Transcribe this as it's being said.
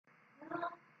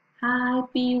Hi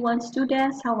P1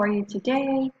 students, how are you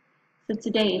today? So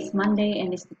today is Monday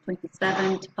and it's the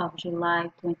 27th of July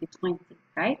 2020,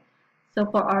 right? So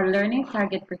for our learning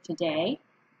target for today,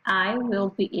 I will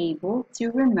be able to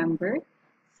remember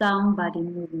some body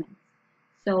movements.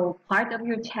 So part of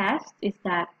your test is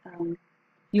that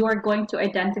you are going to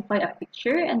identify a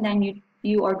picture and then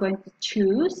you are going to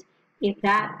choose if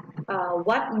that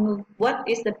what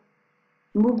is the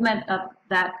movement of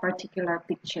that particular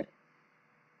picture,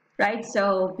 right?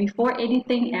 So before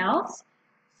anything else,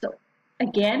 so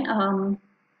again,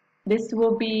 this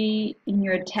will be in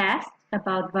your test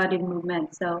about body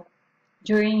movement. So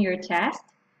during your test,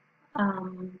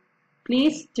 um,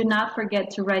 please do not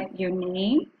forget to write your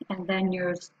name and then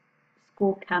your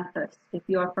school campus. If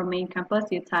you are from main campus,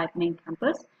 you type main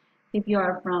campus. If you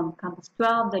are from campus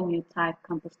 12, then you type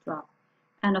campus 12.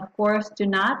 And of course, do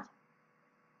not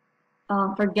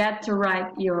forget to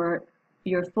write your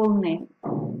full name,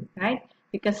 right?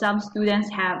 Because some students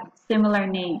have similar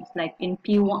names, like in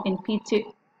P1, in P2,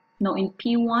 no, in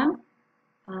P1.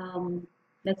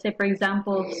 Let's say, for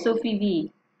example, Sophie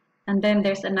V, and then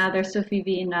there's another Sophie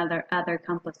V in other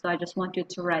campus. So I just want you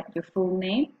to write your full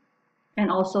name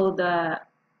and also the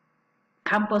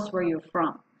campus where you're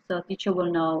from. So teacher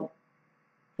will know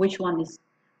which one is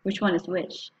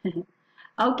which.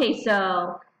 Okay,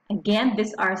 so again,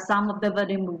 these are some of the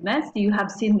body movements. You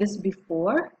have seen this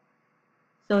before.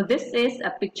 So this is a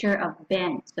picture of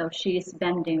bend. So she is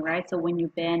bending, right? So when you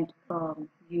bend,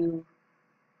 you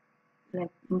like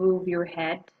move your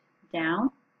head down.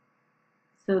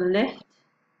 So lift.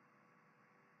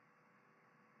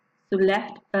 So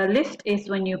lift is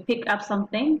when you pick up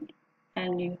something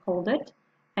and you hold it,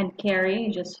 and carry,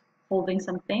 just holding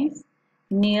some things.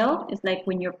 Kneel is like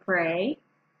when you pray.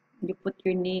 You put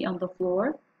your knee on the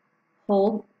floor,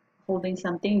 holding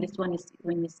something. This one is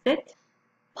when you sit.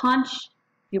 Punch,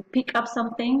 you pick up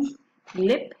something.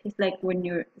 Lip is like when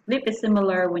lip is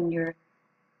similar when you're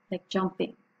like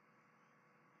jumping.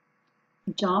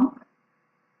 Jump.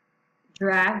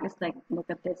 Drag is like, look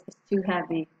at this, it's too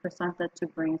heavy for Sunset to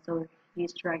bring, so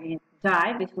he's dragging it.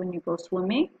 Dive is when you go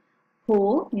swimming.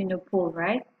 Pull, you know, pull,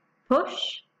 right?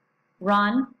 Push.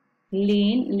 Run.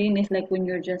 Lean is like when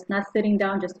you're just not sitting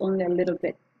down, just only a little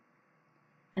bit.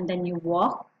 And then you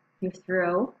walk, you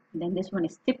throw, and then this one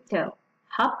is tiptoe,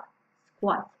 hop,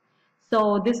 squat.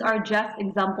 So these are just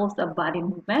examples of body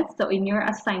movements. So in your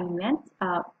assignment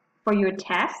for your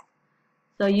test,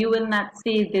 so you will not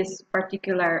see this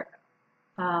particular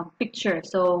picture.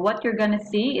 So what you're gonna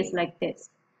see is like this.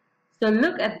 So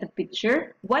look at the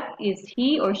picture. What is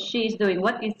he or she is doing?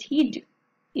 What is he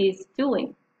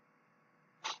doing?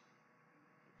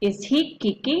 Is he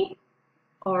kicking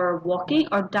or walking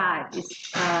or dive?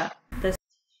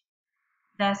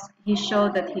 Does he show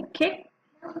that he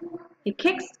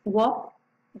kicks,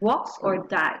 walks or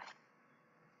dive?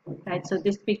 Right. So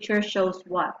this picture shows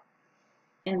what?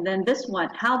 And then this one.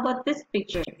 How about this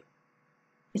picture?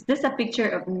 Is this a picture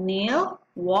of kneel,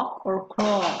 walk, or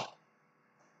crawl?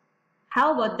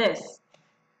 How about this?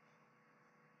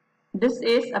 This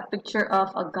is a picture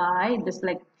of a guy just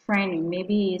like training.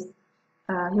 Maybe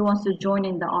he wants to join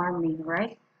in the army,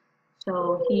 right?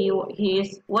 So he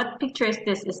is. What picture is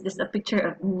this? Is this a picture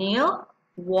of kneel,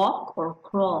 walk, or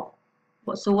crawl?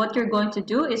 So what you're going to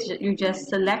do is you just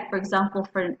select, for example,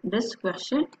 for this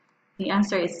question, the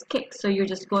answer is kick. So you're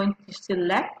just going to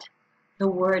select the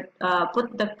word,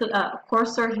 put the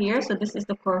cursor here. So this is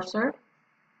the cursor,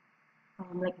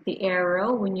 like the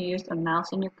arrow when you use a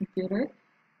mouse on your computer,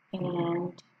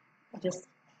 and just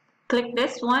click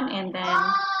this one, and then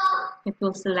it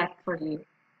will select for you.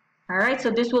 Alright,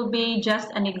 so this will be just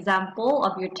an example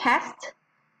of your test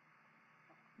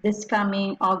this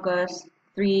coming August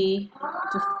 3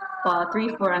 to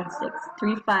 3, 4, and 6.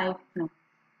 3, 5, no.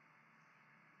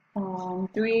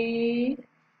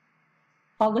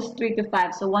 August 3 to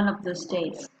 5, so one of those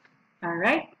days.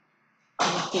 Alright?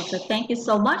 Okay, so thank you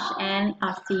so much, and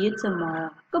I'll see you tomorrow.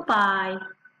 Goodbye.